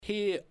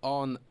here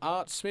on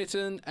Art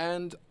Smitten,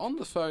 and on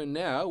the phone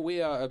now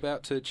we are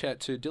about to chat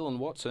to Dylan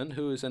Watson,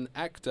 who is an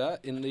actor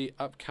in the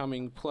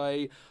upcoming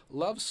play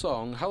Love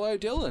Song. Hello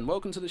Dylan,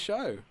 welcome to the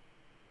show.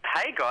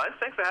 Hey guys,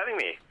 thanks for having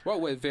me.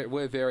 Well,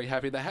 we're very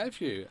happy to have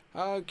you.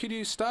 Could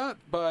you start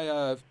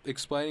by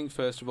explaining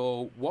first of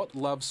all what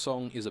Love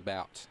Song is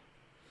about?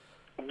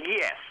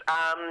 Yes,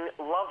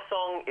 Love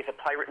Song is a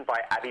play written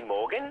by Abby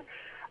Morgan.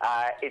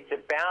 It's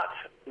about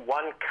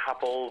one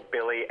couple,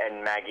 Billy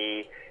and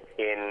Maggie,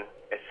 in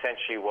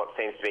essentially what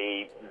seems to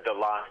be the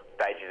last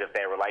stages of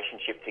their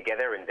relationship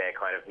together in their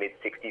kind of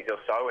mid-60s or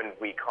so, and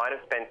we kind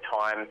of spend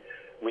time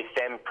with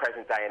them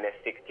present day in their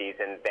 60s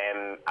and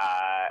them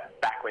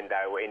back when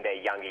they were in their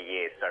younger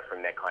years, so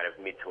from their kind of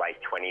mid to late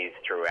 20s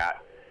throughout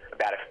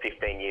about a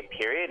 15-year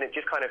period. And it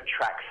just kind of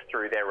tracks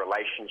through their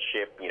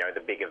relationship, you know, the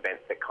big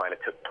events that kind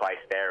of took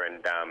place there,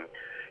 and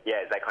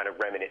as they kind of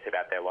reminisce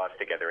about their lives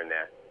together in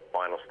their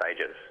final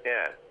stages.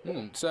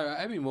 So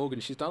Abby Morgan,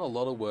 she's done a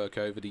lot of work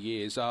over the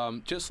years.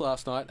 Just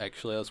last night,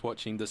 actually, I was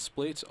watching The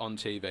Split on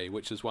TV,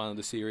 which is one of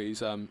the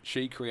series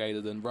she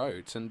created and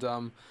wrote.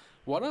 And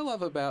what I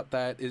love about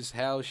that is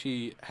how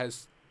she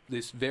has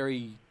this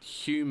very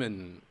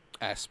human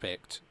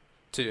aspect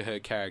to her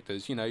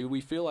characters. You know, we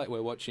feel like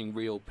we're watching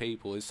real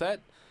people. Is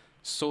that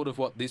sort of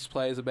what this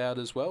play is about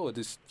as well, or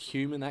this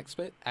human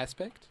aspect?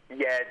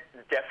 Yeah,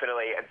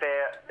 definitely.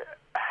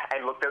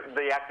 And look,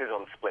 the actors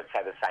on Split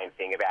say the same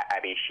thing about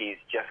Abby. She's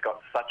just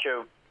got such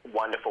a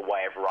wonderful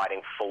way of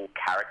writing full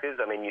characters.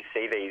 I mean, you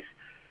see these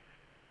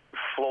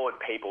flawed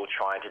people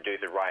trying to do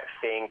the right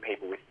thing,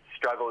 people with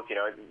struggles. You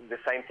know, the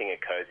same thing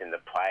occurs in the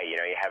play. You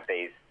know, you have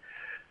these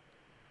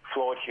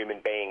flawed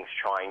human beings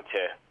trying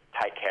to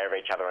take care of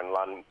each other and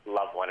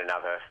love one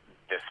another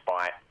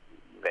despite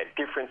their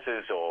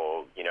differences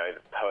or, you know,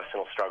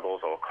 personal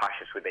struggles or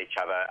clashes with each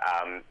other.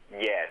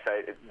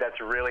 So that's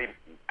really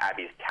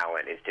Abby's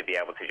talent, is to be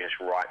able to just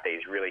write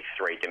these really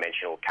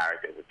three-dimensional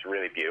characters. It's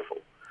really beautiful.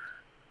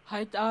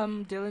 Hi,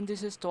 Dylan,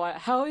 this is Dwight.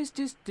 How is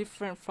this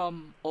different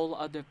from all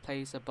other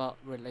plays about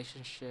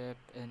relationship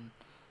and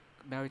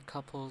married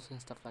couples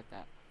and stuff like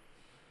that?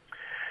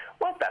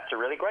 Well, that's a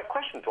really great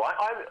question, Dwight.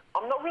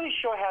 I'm not really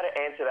sure how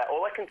to answer that.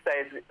 All I can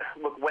say is,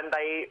 look, when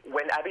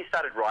Abby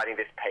started writing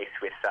this piece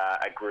with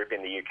a group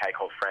in the UK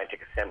called Frantic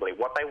Assembly,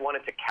 what they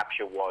wanted to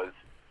capture was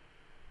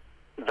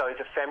those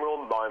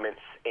ephemeral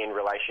moments in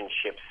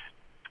relationships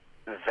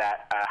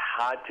that are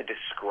hard to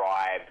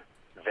describe,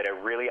 that are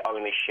really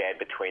only shared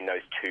between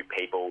those two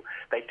people.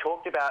 They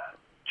talked about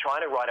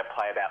trying to write a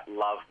play about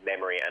love,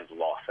 memory, and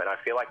loss, and I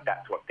feel like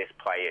that's what this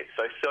play is.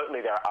 So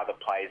certainly there are other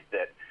plays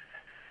that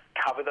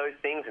cover those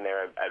things, and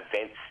there are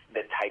events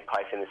that take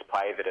place in this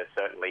play that are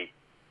certainly,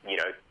 you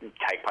know,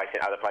 take place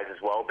in other plays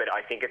as well. But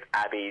I think it's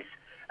Abby's,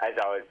 as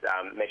I was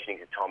mentioning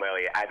to Tom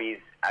earlier, Abby's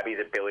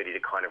ability to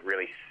kind of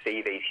really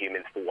see these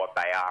humans for what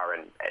they are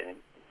and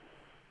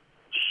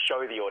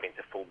show the audience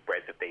the full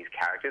breadth of these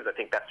characters. I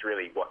think that's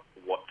really what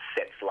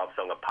sets Love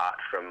Song apart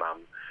from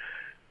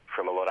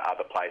a lot of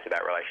other plays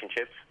about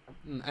relationships.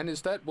 And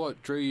is that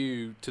what drew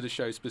you to the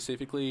show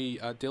specifically,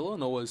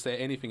 Dylan, or was there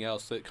anything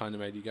else that kind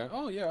of made you go,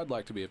 oh yeah, I'd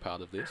like to be a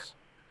part of this?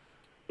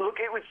 Look,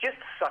 it was just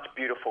such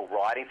beautiful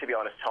writing, to be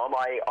honest, Tom.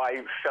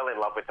 I fell in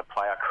love with the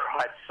play. I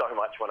cried so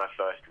much when I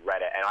first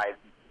read it, and I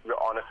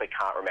honestly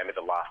can't remember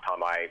the last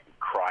time I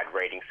cried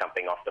reading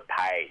something off the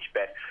page.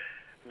 But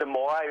the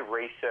more I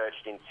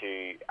researched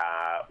into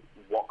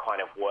what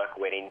kind of work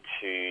went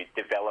into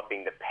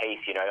developing the piece,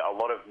 you know, a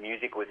lot of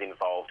music was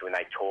involved when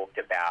they talked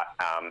about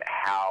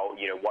how,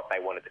 you know, what they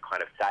wanted to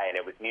kind of say. And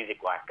it was music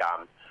like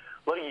a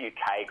lot of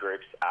UK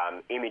groups,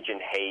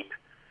 Imogen Heap,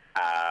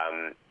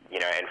 you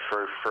know, and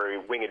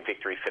through Winged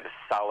Victory for the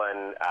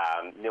Sullen,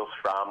 Nils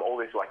Fram, all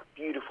this like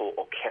beautiful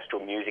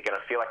orchestral music. And I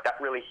feel like that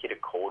really hit a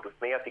chord with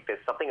me. I think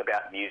there's something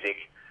about music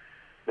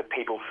that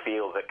people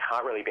feel that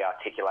can't really be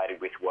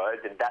articulated with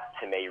words, and that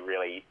to me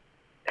really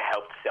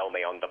helped sell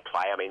me on the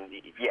play. I mean,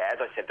 yeah, as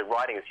I said, the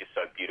writing is just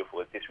so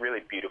beautiful. It's this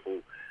really beautiful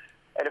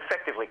and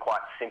effectively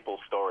quite simple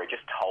story,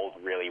 just told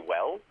really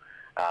well.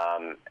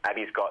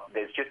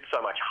 There's just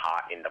so much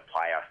heart in the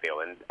play, I feel,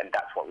 and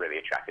that's what really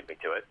attracted me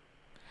to it.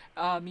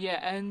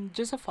 And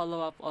just a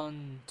follow-up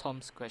on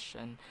Tom's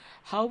question.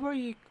 How were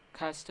you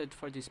casted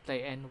for this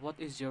play, and what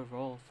is your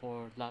role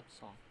for Love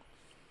Song?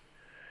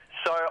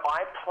 So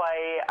I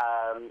play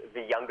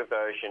the younger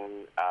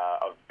version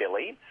of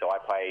Billy. So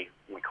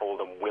we call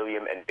them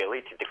William and Billy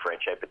to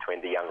differentiate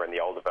between the younger and the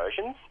older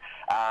versions.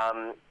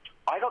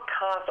 I got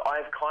cast,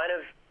 I've kind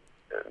of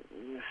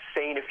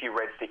seen a few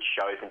Red Stitch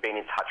shows and been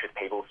in touch with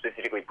people,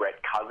 specifically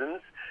Brett Cousins,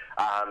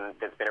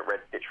 that's been at Red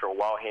Stitch for a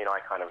while. He and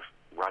I kind of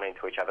run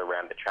into each other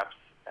around the traps,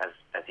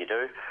 as you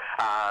do.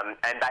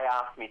 And they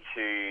asked me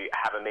to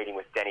have a meeting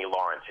with Danny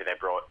Lawrence, who they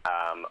brought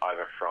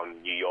over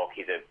from New York.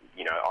 He's a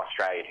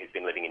Australian who's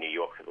been living in New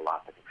York for the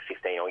last, I think,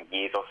 15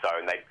 years or so,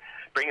 and they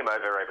bring him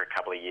over a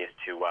couple of years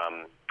to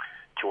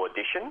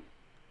audition.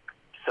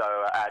 So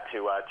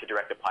to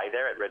direct a play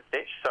there at Red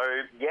Stitch. So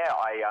yeah,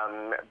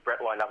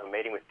 Brett lined up a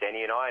meeting with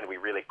Danny and I, and we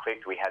really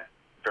clicked. We had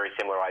very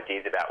similar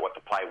ideas about what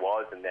the play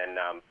was, and then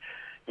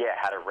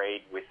had a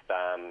read with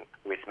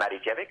Maddie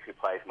Jevic, who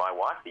plays my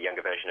wife, the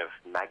younger version of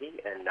Maggie,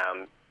 and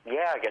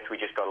I guess we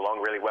just got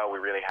along really well. We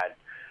really had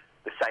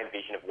the same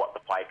vision of what the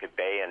play could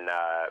be, and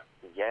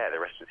the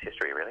rest was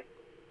history, really.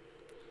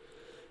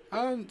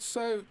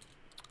 So,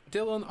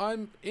 Dylan,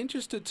 I'm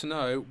interested to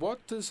know,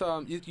 what does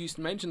you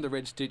mentioned the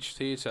Red Stitch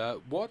Theatre.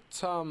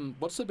 What's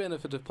the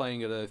benefit of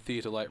playing at a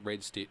theatre like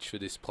Red Stitch for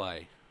this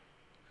play?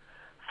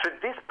 For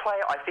this play,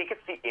 I think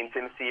it's the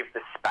intimacy of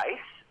the space.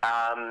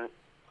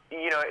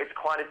 It's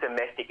quite a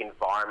domestic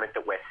environment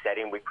that we're set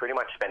in. We pretty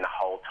much spend the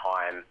whole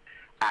time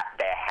at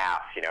their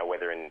house,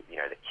 whether in,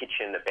 the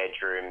kitchen, the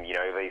bedroom,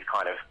 these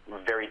kind of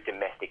very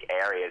domestic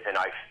areas. And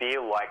I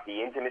feel like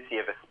the intimacy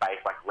of a space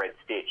like Red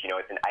Stitch,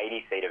 it's an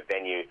 80-seater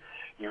venue,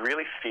 you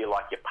really feel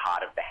like you're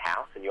part of the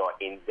house and you're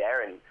in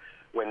there. And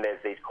when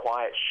there's these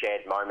quiet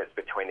shared moments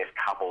between these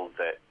couples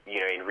that,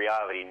 in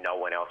reality no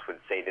one else would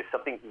see, there's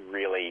something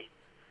really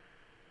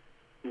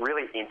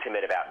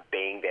intimate about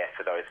being there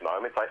for those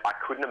moments. I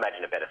couldn't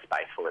imagine a better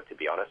space for it, to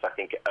be honest. I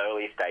think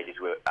early stages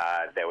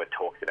there were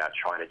talks about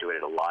trying to do it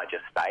in a larger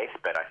space,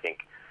 but I think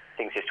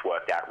things just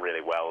worked out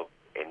really well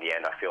in the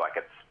end. I feel like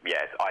it's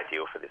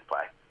ideal for this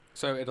play.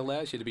 So it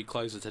allows you to be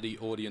closer to the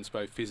audience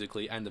both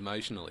physically and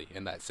emotionally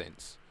in that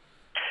sense.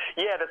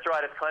 Yeah, that's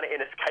right. It's kind of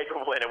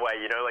inescapable in a way,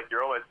 like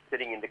you're almost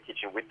sitting in the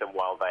kitchen with them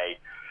while they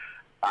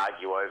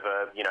argue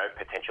over,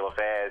 potential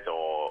affairs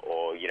or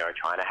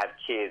trying to have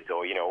kids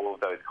or, all of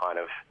those kind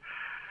of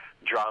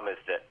dramas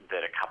that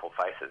a couple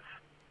faces.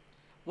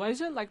 What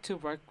is it like to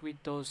work with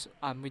those,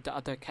 with the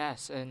other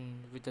cast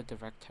and with the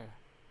director?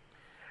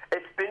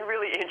 It's been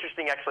really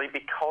interesting, actually,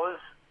 because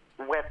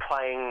we're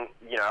playing,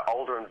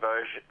 older and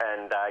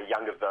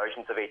younger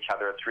versions of each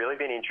other. It's really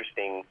been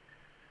interesting,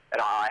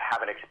 and I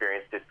haven't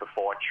experienced this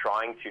before,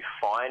 trying to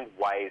find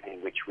ways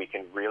in which we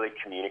can really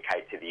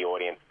communicate to the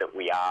audience that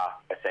we are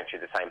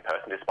essentially the same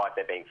person, despite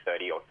there being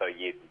 30 or so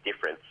years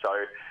difference.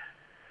 So,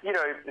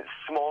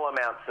 small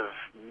amounts of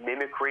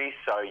mimicry,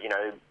 so,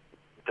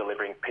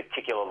 delivering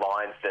particular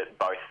lines that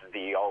both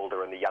the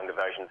older and the younger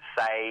versions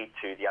say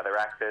to the other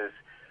actors,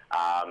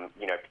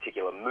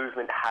 particular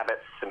movement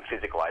habits, some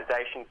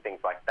physicalization, things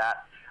like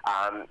that.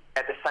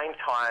 At the same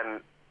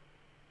time,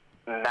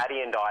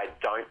 Maddie and I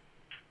don't,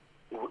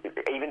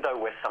 even though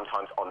we're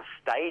sometimes on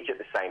stage at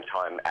the same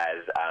time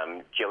as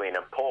Gillian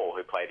and Paul,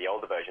 who play the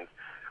older versions,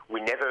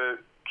 we never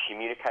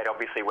communicate.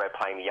 Obviously, we're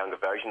playing the younger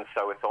versions,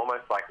 so it's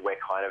almost like we're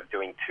kind of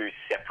doing two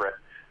separate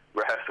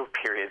rehearsal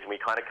periods, and we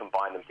kind of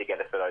combine them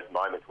together for those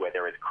moments where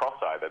there is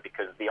crossover,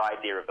 because the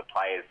idea of the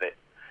play is that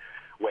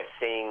we're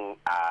seeing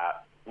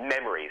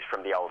memories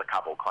from the older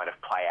couple kind of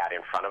play out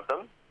in front of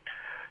them.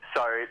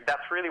 So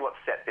that's really what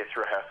set this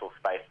rehearsal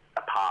space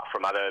apart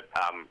from other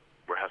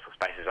rehearsal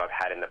spaces I've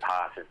had in the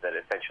past, is that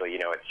essentially,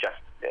 it's just,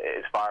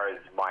 as far as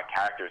my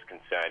character is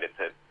concerned, it's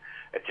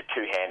a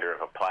two-hander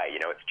of a play.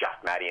 It's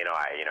just Maddie and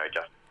I,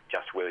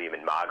 just William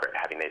and Margaret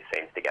having these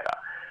scenes together.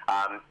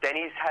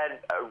 Denny's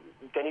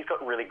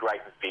got really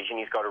great vision.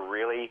 He's got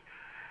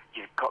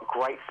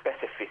great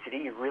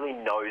specificity. He really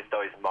knows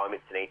those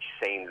moments in each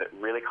scene that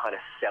really kind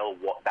of sell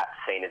what that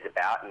scene is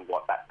about and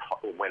what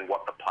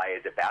the play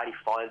is about. He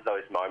finds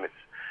those moments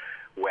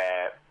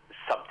where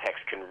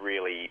subtext can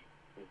really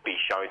be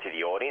shown to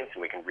the audience,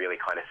 and we can really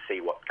kind of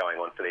see what's going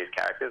on for these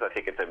characters. I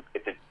think it's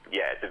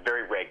a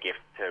very rare gift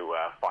to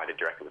find a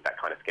director with that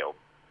kind of skill.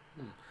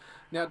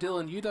 Now,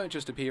 Dylan, you don't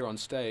just appear on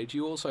stage.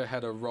 You also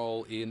had a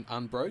role in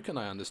Unbroken,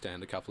 I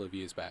understand, a couple of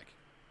years back.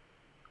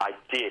 I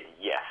did,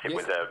 yes. It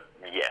was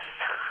yes.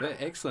 Yeah,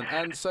 excellent.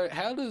 And so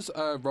how does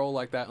a role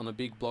like that on a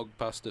big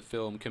blockbuster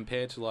film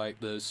compare to,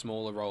 like, the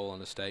smaller role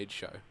on a stage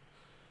show?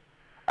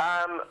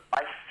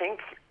 I think,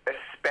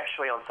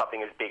 especially on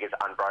something as big as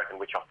Unbroken,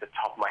 which off the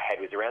top of my head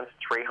was around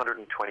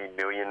 $320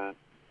 million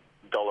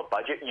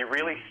budget, you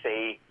really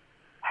see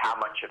how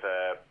much of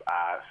a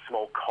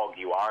small cog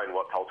you are in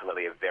what's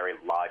ultimately a very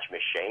large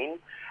machine.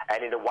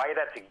 And in a way,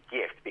 that's a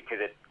gift, because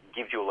it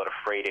gives you a lot of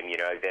freedom.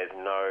 There's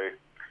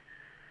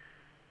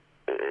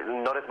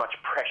not as much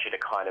pressure to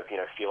kind of,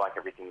 feel like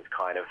everything's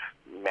kind of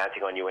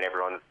mounting on you and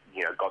everyone,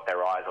 got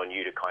their eyes on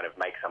you to kind of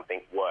make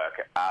something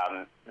work.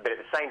 But at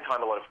the same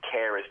time, a lot of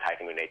care is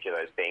taken in each of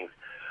those things.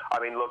 I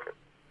mean, look,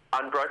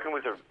 Unbroken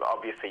was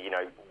obviously,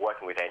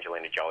 working with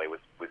Angelina Jolie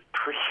was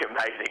pretty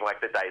amazing. Like,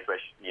 the days where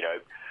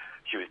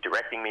she was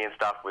directing me and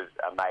stuff was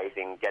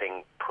amazing.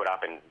 Getting put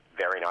up in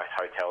very nice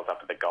hotels up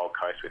at the Gold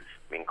Coast with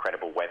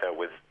incredible weather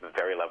was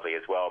very lovely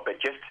as well.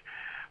 But just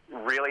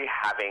really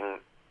having,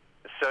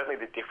 certainly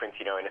the difference,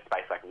 in a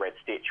space like Red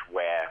Stitch,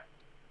 where,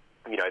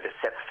 the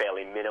set's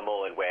fairly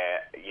minimal and we're,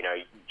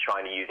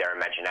 trying to use our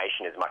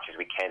imagination as much as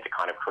we can to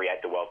kind of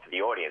create the world for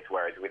the audience.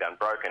 Whereas with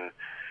Unbroken,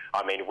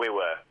 I mean, we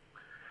were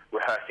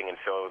rehearsing and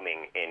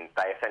filming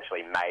they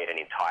essentially made an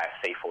entire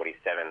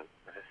C-47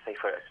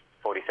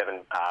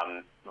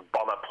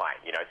 bomber plane,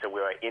 so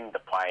we were in the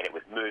plane, it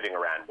was moving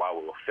around while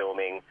we were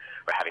filming,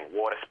 we're having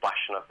water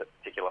splash on us at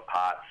particular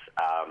parts,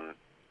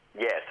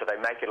 so they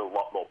make it a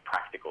lot more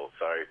practical,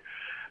 so a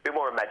bit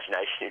more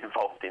imagination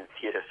involved in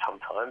theatre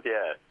sometimes,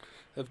 yeah.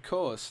 Of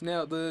course.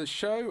 Now, the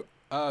show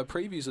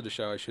previews of the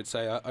show, I should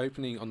say, are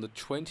opening on the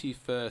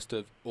 21st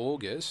of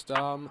August.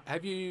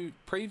 Have you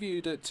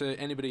previewed it to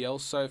anybody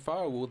else so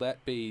far, or will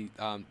that be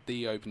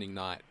the opening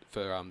night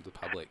for the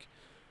public?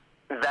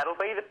 That'll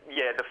be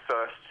the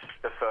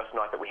first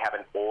night that we have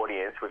an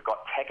audience. We've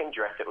got Tech and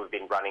Dress that we've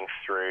been running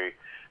through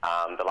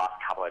the last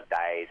couple of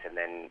days, and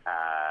then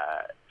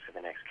for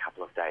the next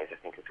couple of days, I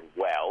think, as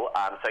well.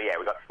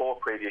 We've got 3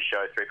 previous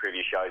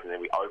shows, and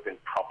then we open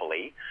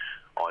properly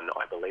on,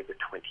 I believe, the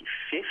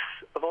 25th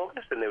of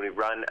August, and then we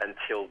run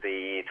until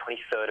the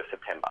 23rd of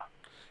September.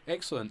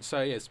 Excellent.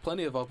 So, yes,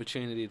 plenty of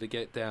opportunity to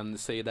get down and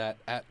see that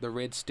at the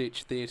Red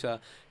Stitch Theatre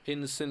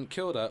in St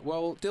Kilda.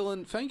 Well,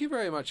 Dylan, thank you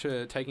very much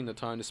for taking the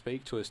time to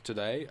speak to us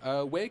today.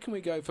 Where can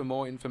we go for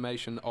more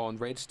information on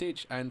Red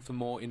Stitch and for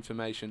more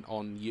information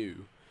on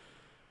you?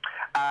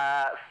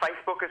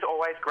 Facebook is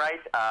always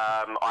great.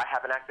 I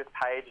have an active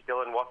page,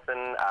 Dylan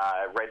Watson.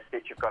 Red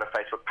Stitch, you've got a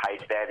Facebook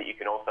page there that you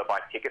can also buy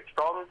tickets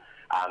from.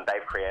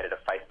 They've created a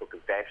Facebook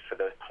event for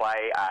the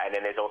play, and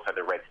then there's also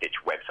the Red Stitch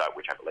website,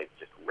 which I believe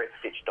is just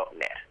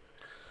redstitch.net.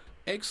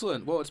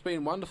 Excellent. Well, it's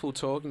been wonderful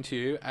talking to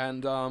you,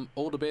 and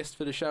all the best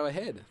for the show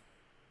ahead.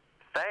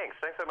 Thanks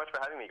so much for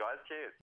having me, guys. Cheers.